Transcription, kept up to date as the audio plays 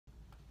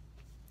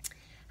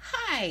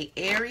Hi,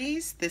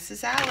 Aries, this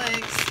is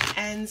Alex,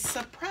 and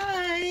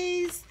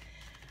surprise!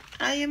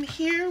 I am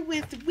here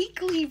with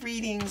weekly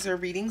readings or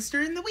readings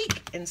during the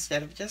week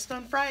instead of just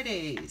on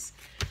Fridays.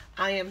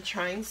 I am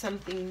trying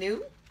something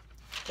new,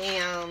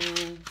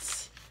 and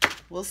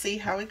we'll see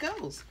how it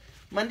goes.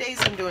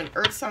 Mondays, I'm doing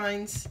earth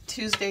signs.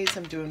 Tuesdays,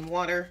 I'm doing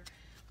water.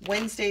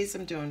 Wednesdays,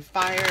 I'm doing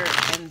fire.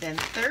 And then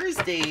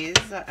Thursdays,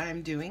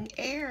 I'm doing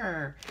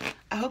air.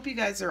 I hope you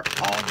guys are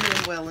all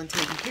doing well and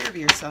taking care of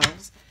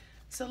yourselves.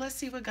 So let's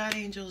see what God,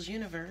 Angels,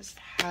 Universe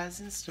has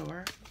in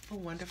store for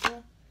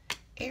wonderful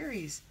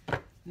Aries.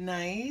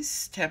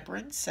 Nice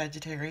Temperance,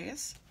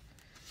 Sagittarius.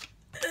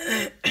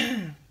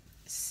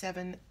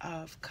 7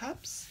 of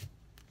Cups.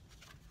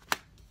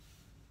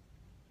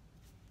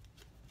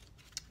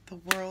 The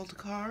World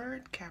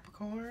card,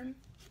 Capricorn.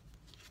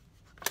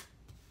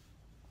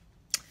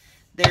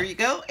 There you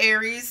go,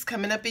 Aries,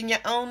 coming up in your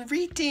own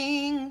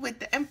reading with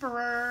the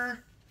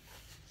Emperor.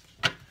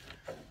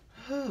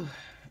 Whew.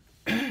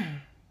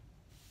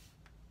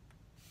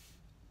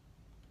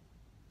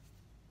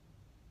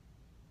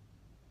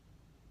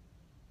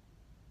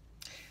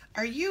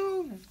 Are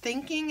you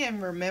thinking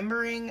and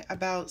remembering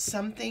about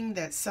something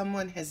that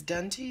someone has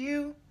done to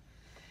you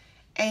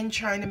and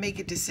trying to make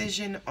a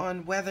decision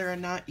on whether or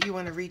not you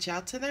want to reach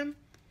out to them?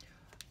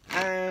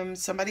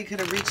 Somebody could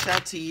have reached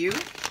out to you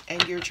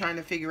and you're trying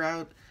to figure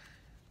out,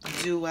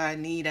 shouldn't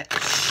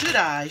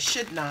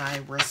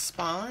I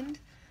respond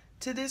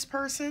to this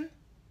person?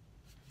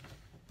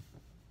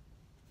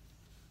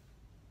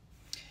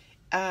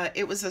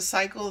 It was a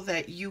cycle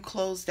that you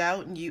closed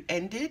out and you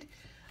ended.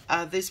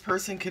 This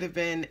person could have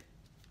been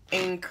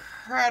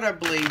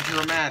incredibly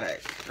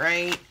dramatic,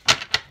 right?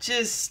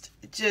 Just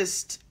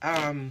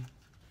hard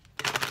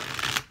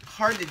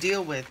to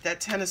deal with. That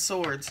 10 of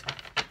Swords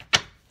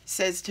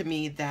says to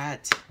me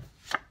that,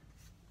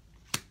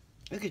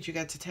 look at you,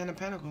 got the 10 of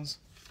Pentacles.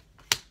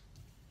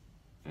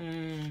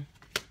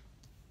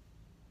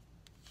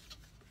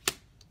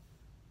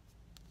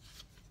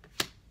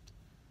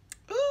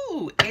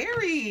 Ooh,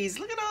 Aries,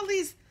 look at all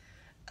these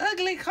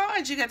ugly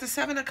cards. You got the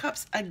 7 of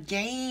Cups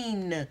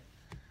again.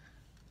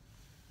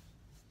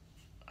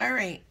 All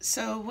right,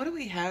 so what do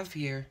we have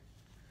here?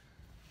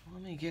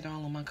 Let me get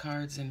all of my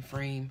cards in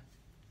frame.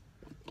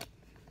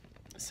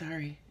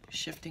 Sorry,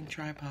 shifting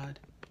tripod.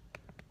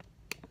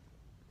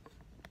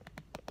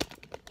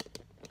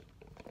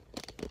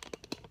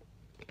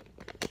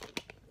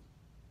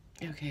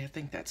 Okay, I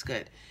think that's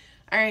good.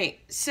 All right,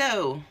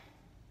 so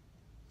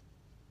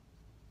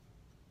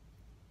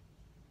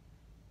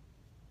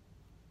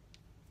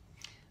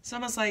it's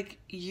almost like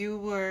you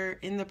were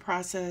in the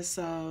process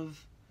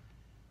of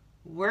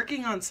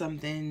working on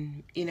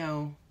something, you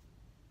know.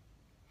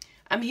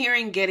 I'm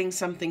hearing getting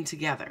something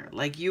together.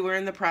 Like you were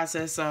in the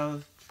process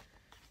of,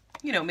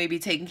 you know, maybe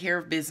taking care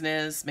of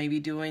business, maybe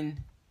doing.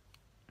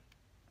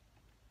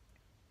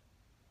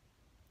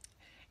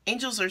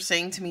 Angels are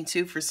saying to me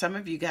too, for some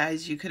of you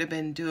guys, you could have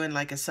been doing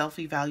like a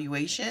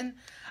self-evaluation,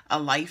 a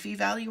life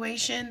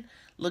evaluation,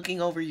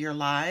 looking over your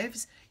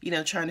lives, you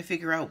know, trying to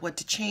figure out what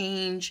to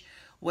change,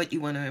 what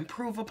you want to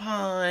improve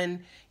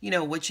upon, you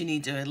know, what you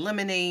need to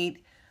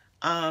eliminate.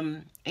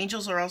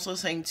 Angels are also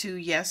saying too,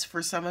 yes,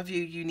 for some of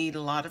you, you need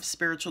a lot of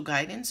spiritual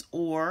guidance,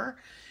 or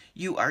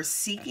you are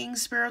seeking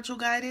spiritual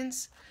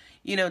guidance.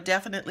 You know,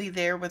 definitely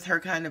there with her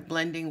kind of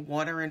blending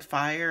water and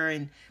fire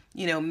and,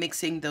 you know,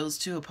 mixing those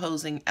two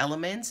opposing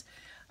elements.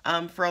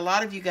 For a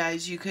lot of you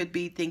guys, you could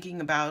be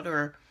thinking about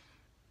or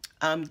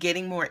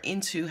getting more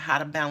into how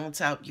to balance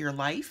out your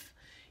life.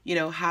 You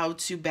know, how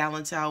to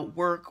balance out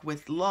work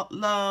with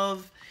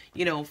love,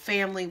 you know,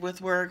 family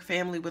with work,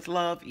 family with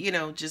love, you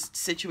know, just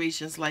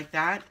situations like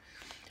that.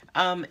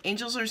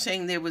 Angels are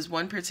saying there was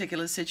one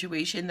particular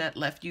situation that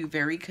left you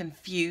very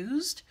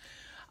confused.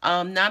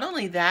 Not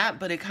only that,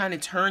 but it kind of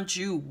turned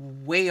you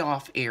way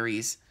off,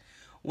 Aries,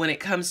 when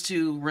it comes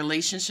to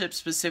relationships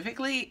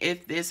specifically,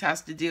 if this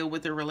has to deal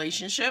with a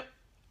relationship,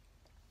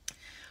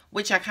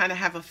 which I kind of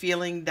have a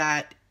feeling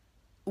that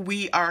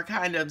we are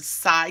kind of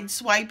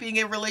sideswiping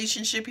a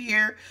relationship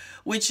here,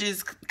 which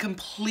is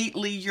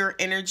completely your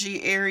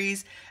energy,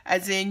 Aries,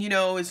 as in, you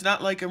know, it's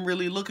not like I'm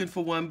really looking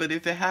for one, but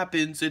if it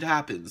happens, it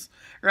happens,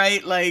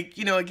 right? Like,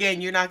 you know,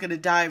 again, you're not going to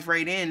dive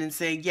right in and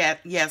say, yeah,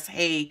 yes,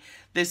 hey,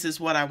 this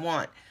is what I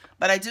want.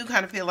 But I do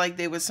kind of feel like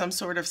there was some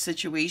sort of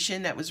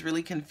situation that was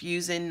really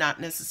confusing, not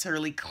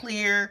necessarily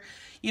clear.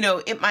 You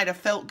know, it might have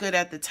felt good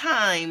at the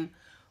time,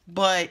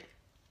 but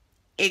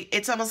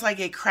it's almost like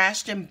it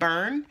crashed and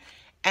burned.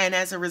 And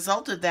as a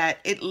result of that,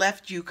 it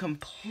left you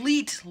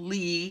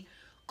completely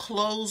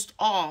closed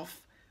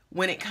off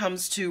when it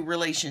comes to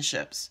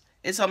relationships.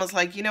 It's almost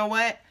like, you know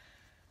what?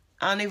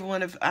 I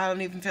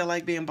don't even feel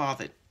like being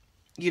bothered.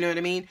 You know what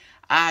I mean?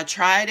 I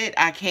tried it.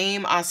 I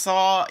came, I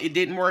saw, it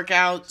didn't work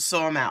out,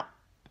 so I'm out.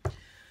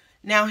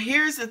 Now,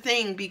 here's the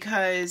thing,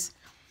 because,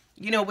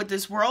 you know, with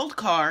this World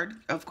card,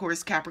 of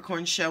course,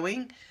 Capricorn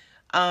showing,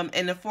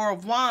 and the 4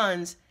 of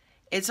Wands,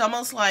 it's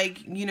almost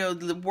like, you know,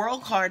 the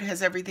World card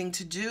has everything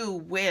to do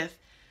with,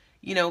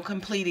 you know,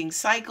 completing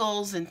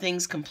cycles and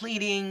things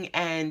completing,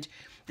 and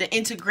the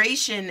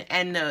integration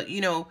and the, you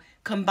know,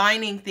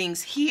 combining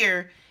things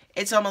here,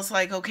 it's almost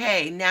like,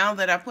 okay, now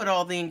that I put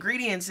all the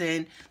ingredients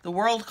in, the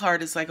world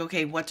card is like,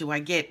 okay, what do I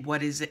get?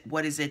 What is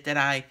it that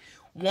I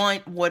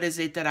want? What is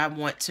it that I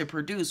want to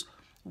produce?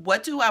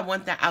 What do I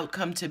want the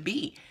outcome to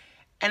be?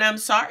 And I'm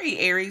sorry,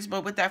 Aries,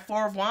 but with that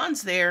Four of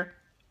Wands there,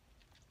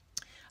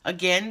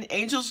 again,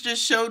 angels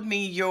just showed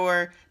me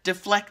your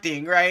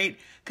deflecting, right?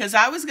 Because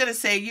I was going to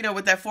say, you know,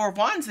 with that Four of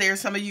Wands there,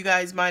 some of you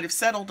guys might have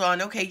settled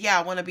on, okay, yeah,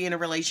 I want to be in a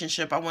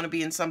relationship. I want to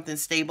be in something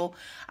stable.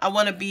 I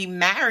want to be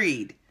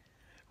married,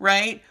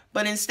 right?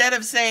 But instead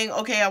of saying,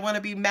 okay, I want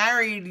to be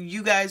married,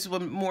 you guys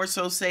would more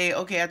so say,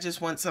 okay, I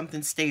just want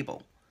something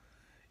stable,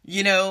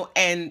 you know?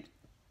 And,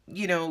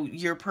 you know,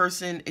 your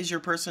person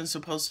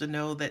supposed to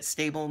know that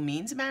stable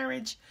means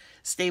marriage?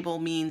 Stable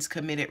means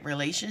committed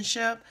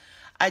relationship?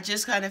 I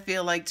just kind of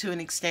feel like, to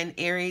an extent,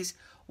 Aries,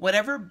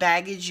 whatever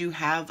baggage you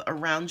have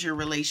around your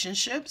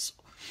relationships,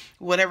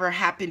 whatever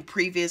happened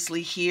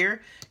previously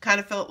here, kind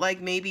of felt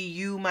like maybe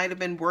you might have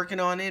been working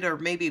on it, or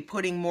maybe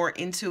putting more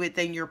into it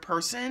than your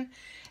person,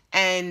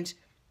 and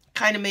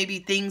kind of maybe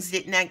things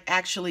didn't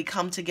actually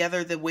come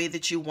together the way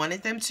that you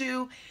wanted them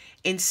to.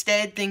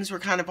 Instead, things were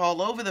kind of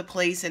all over the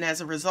place, and as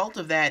a result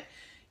of that,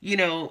 you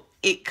know,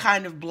 it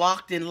kind of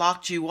blocked and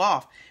locked you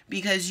off,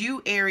 because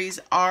you, Aries,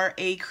 are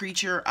a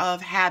creature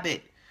of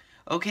habit.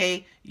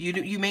 Okay,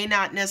 you may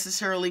not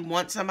necessarily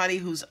want somebody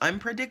who's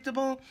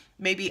unpredictable,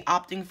 maybe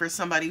opting for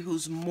somebody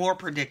who's more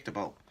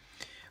predictable,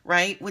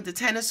 right? With the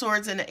Ten of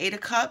Swords and the Eight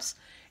of Cups,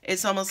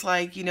 it's almost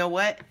like, you know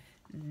what?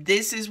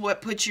 This is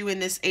what put you in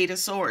this Eight of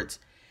Swords.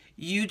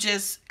 You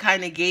just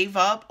kind of gave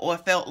up, or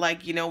felt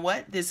like, you know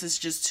what? This is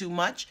just too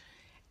much.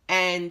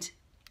 And,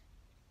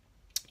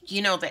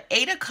 you know, the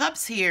Eight of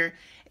Cups here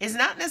is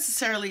not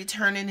necessarily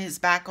turning his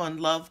back on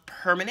love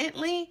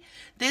permanently.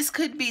 This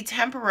could be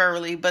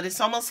temporarily, but it's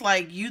almost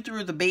like you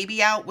threw the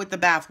baby out with the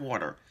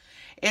bathwater.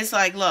 It's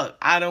like, look,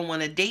 I don't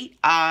want to date.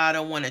 I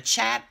don't want to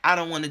chat. I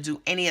don't want to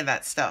do any of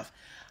that stuff.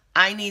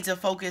 I need to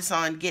focus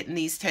on getting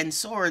these 10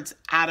 swords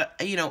out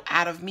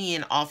of me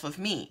and off of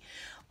me.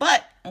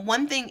 But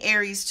one thing,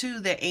 Aries, too,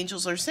 that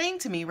angels are saying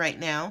to me right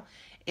now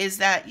is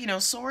that, you know,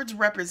 swords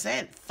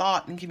represent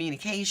thought and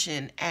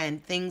communication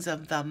and things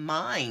of the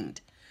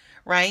mind,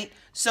 right?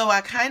 So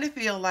I kind of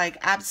feel like,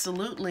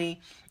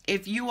 absolutely,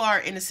 if you are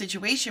in a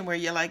situation where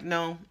you're like,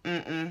 no,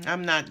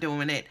 I'm not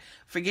doing it.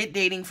 Forget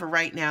dating for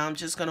right now. I'm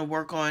just going to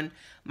work on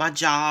my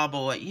job,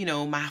 or, you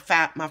know, my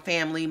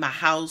family, my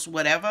house,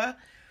 whatever.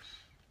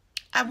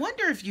 I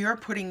wonder if you're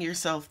putting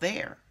yourself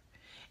there.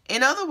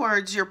 In other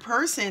words, your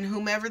person,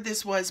 whomever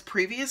this was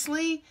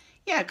previously,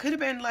 yeah, it could have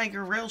been like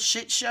a real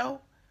shit show,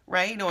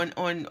 right? On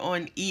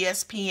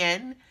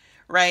ESPN,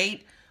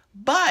 right?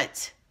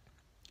 But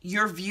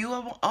your view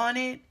on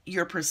it,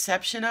 your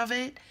perception of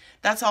it,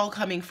 that's all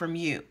coming from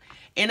you.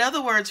 In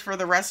other words, for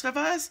the rest of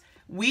us,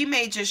 we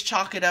may just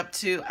chalk it up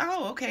to,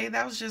 oh, okay,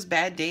 that was just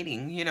bad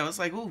dating. You know, it's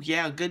like, oh,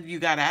 yeah, good you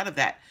got out of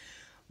that.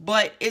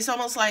 But it's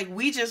almost like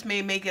we just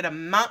may make it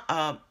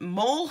a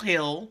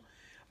molehill,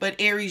 but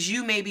Aries,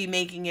 you may be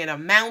making it a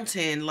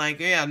mountain. Like,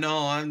 yeah,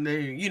 no,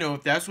 you know,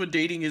 if that's what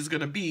dating is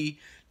going to be,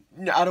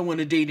 I don't want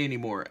to date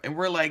anymore. And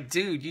we're like,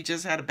 dude, you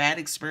just had a bad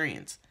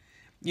experience.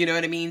 You know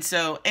what I mean?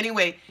 So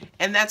anyway,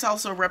 and that's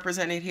also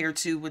represented here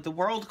too with the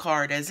World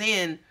card, as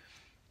in,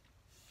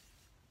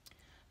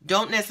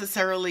 don't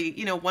necessarily,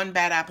 you know, one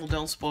bad apple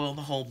don't spoil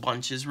the whole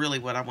bunch is really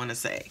what I want to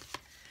say.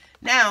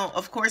 Now,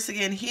 of course,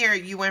 again, here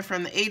you went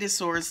from the Eight of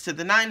Swords to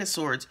the Nine of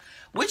Swords,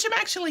 which I'm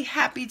actually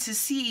happy to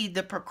see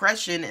the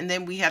progression. And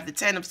then we have the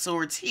Ten of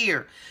Swords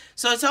here.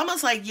 So it's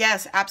almost like,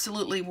 yes,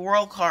 absolutely,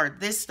 World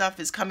card, this stuff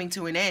is coming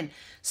to an end.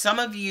 Some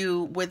of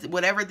you, with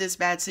whatever this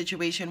bad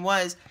situation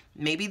was,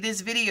 maybe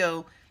this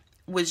video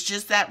was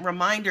just that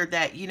reminder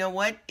that, you know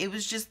what, it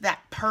was just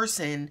that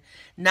person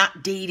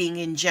not dating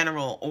in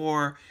general,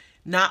 or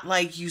not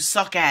like you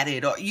suck at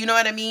it, or you know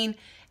what I mean?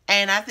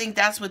 And I think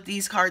that's what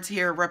these cards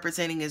here are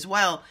representing as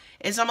well.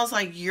 It's almost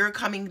like you're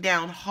coming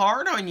down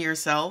hard on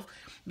yourself,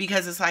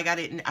 because it's like,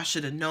 I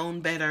should have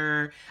known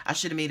better. I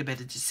should have made a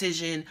better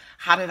decision.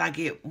 How did I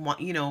get,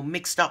 you know,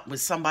 mixed up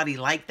with somebody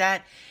like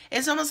that?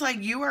 It's almost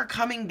like you are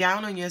coming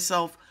down on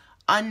yourself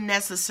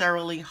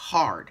unnecessarily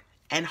hard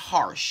and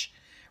harsh,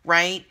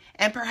 right?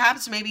 And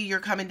perhaps maybe you're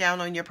coming down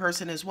on your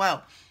person as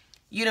well.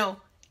 You know,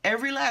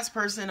 every last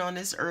person on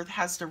this earth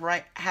has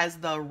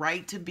the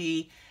right to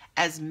be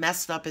as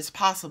messed up as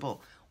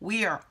possible.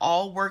 We are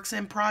all works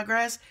in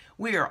progress.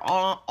 We are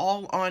all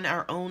on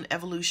our own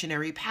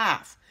evolutionary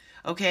path.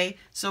 Okay?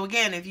 So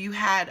again, if you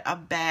had a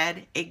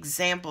bad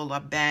example,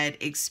 a bad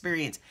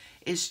experience,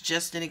 it's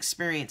just an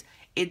experience.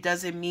 It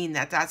doesn't mean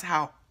that that's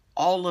how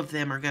all of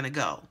them are going to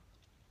go.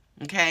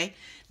 Okay?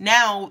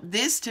 Now,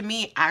 this to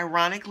me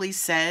ironically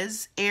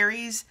says,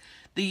 Aries,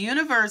 the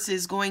universe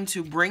is going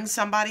to bring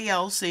somebody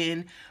else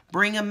in,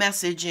 bring a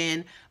message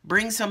in,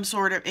 bring some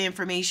sort of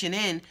information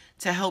in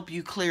to help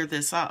you clear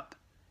this up,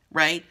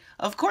 right?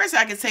 Of course,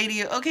 I could say to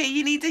you, okay,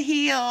 you need to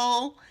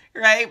heal,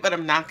 right? But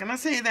I'm not going to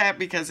say that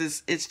because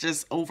it's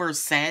just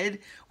oversaid.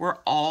 We're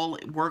all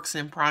works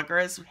in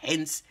progress,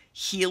 hence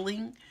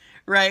healing,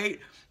 right?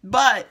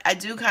 But I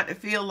do kind of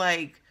feel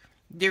like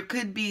there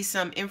could be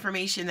some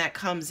information that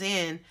comes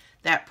in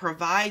that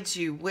provides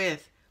you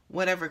with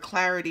whatever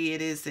clarity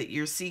it is that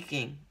you're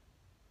seeking.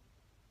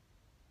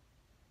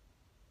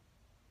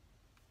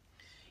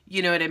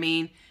 You know what I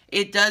mean?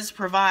 It does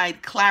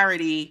provide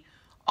clarity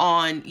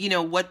on, you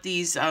know, what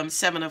these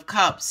Seven of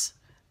Cups,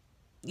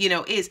 you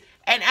know, is.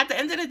 And at the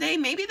end of the day,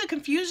 maybe the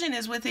confusion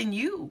is within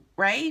you,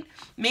 right?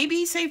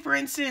 Maybe, say, for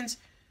instance,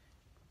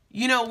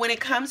 you know, when it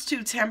comes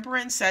to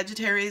Temperance,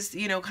 Sagittarius,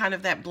 you know, kind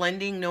of that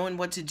blending, knowing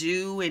what to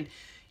do and,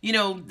 you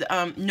know,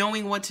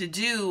 knowing what to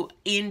do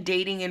in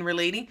dating and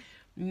relating,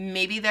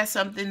 maybe that's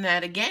something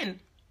that, again,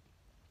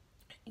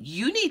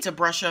 you need to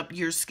brush up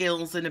your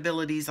skills and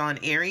abilities on,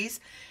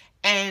 Aries.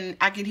 And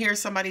I can hear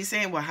somebody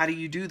saying, well, how do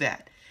you do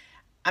that?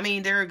 I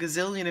mean, there are a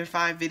gazillion and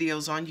 5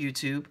 videos on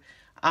YouTube.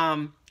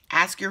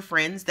 Ask your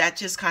friends. That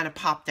just kind of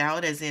popped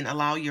out, as in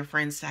allow your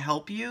friends to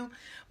help you.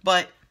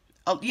 But,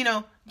 you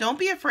know, don't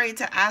be afraid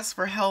to ask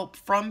for help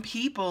from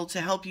people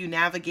to help you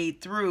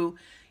navigate through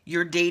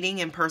your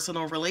dating and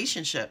personal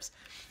relationships.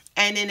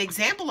 And an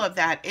example of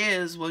that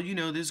is, well, you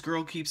know, this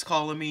girl keeps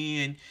calling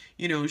me and,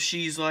 you know,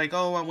 she's like,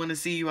 oh, I want to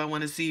see you. I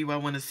want to see you. I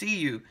want to see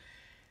you.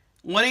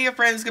 One of your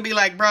friends could be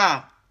like,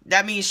 bruh,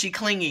 that means she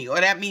clingy, or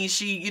that means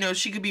she, you know,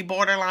 she could be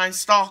borderline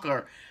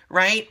stalker,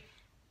 right?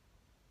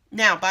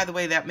 Now, by the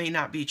way, that may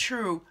not be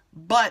true,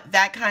 but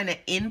that kind of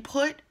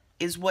input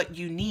is what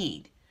you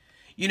need.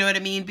 You know what I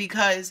mean?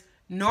 Because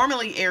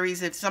normally,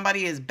 Aries, if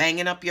somebody is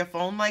banging up your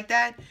phone like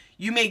that,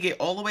 you may get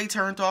all the way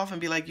turned off and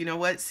be like, you know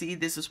what? See,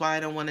 this is why I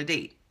don't want to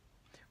date,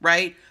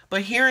 right?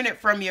 But hearing it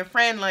from your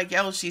friend like,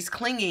 yo, she's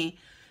clingy,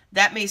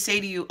 that may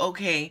say to you,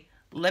 okay,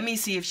 let me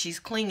see if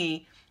she's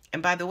clingy.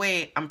 And by the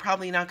way, I'm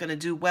probably not going to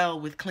do well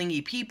with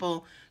clingy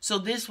people, so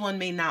this one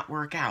may not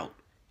work out.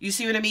 You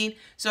see what I mean?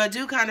 So I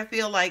do kind of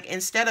feel like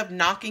instead of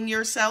knocking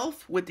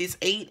yourself with this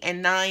 8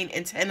 and 9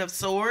 and 10 of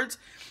swords,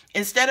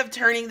 instead of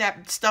turning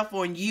that stuff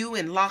on you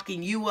and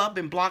locking you up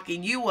and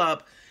blocking you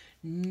up,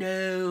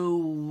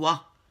 no.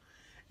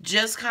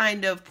 Just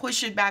kind of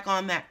push it back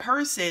on that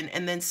person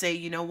and then say,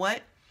 you know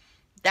what?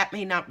 That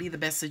may not be the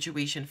best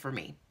situation for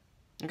me.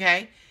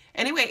 Okay?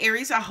 Anyway,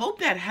 Aries, I hope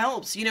that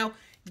helps. You know,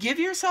 give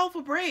yourself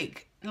a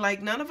break.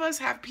 Like, none of us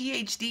have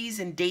PhDs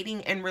in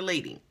dating and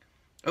relating.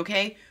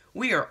 Okay?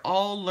 We are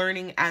all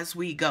learning as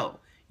we go.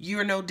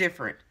 You're no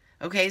different.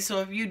 Okay? So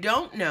if you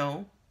don't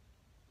know,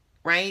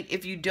 right?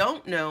 If you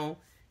don't know,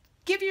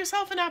 give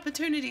yourself an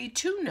opportunity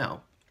to know.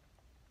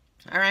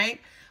 All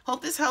right?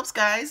 Hope this helps,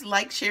 guys.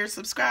 Like, share,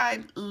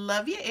 subscribe.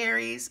 Love you,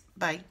 Aries.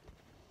 Bye.